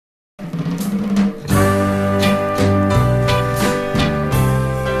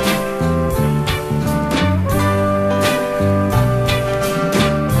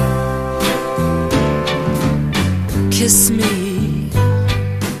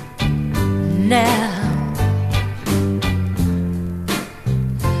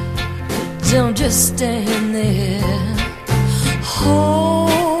Don't just stand there. Hold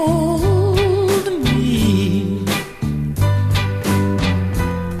me.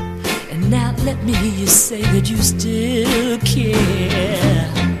 And now let me hear you say that you still care.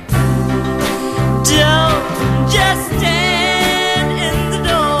 Don't just stand in the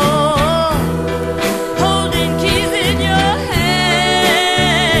door, holding keys in your hand.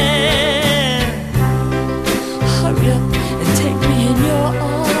 Hurry up and take me in your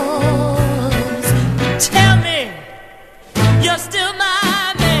arms. Tell me you're still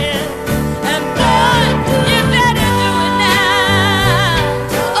my man, and boy, you better do it now.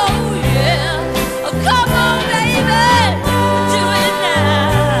 Oh yeah, oh, come on baby, do it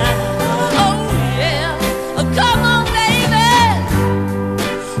now. Oh yeah, oh, come on baby,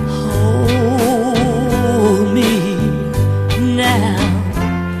 hold me now.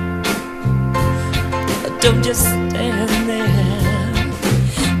 Don't just stand there.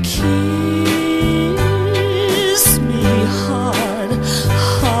 Kiss me hard,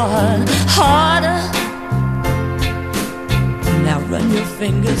 hard, harder. Now run your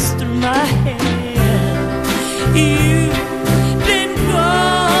fingers through my hair. You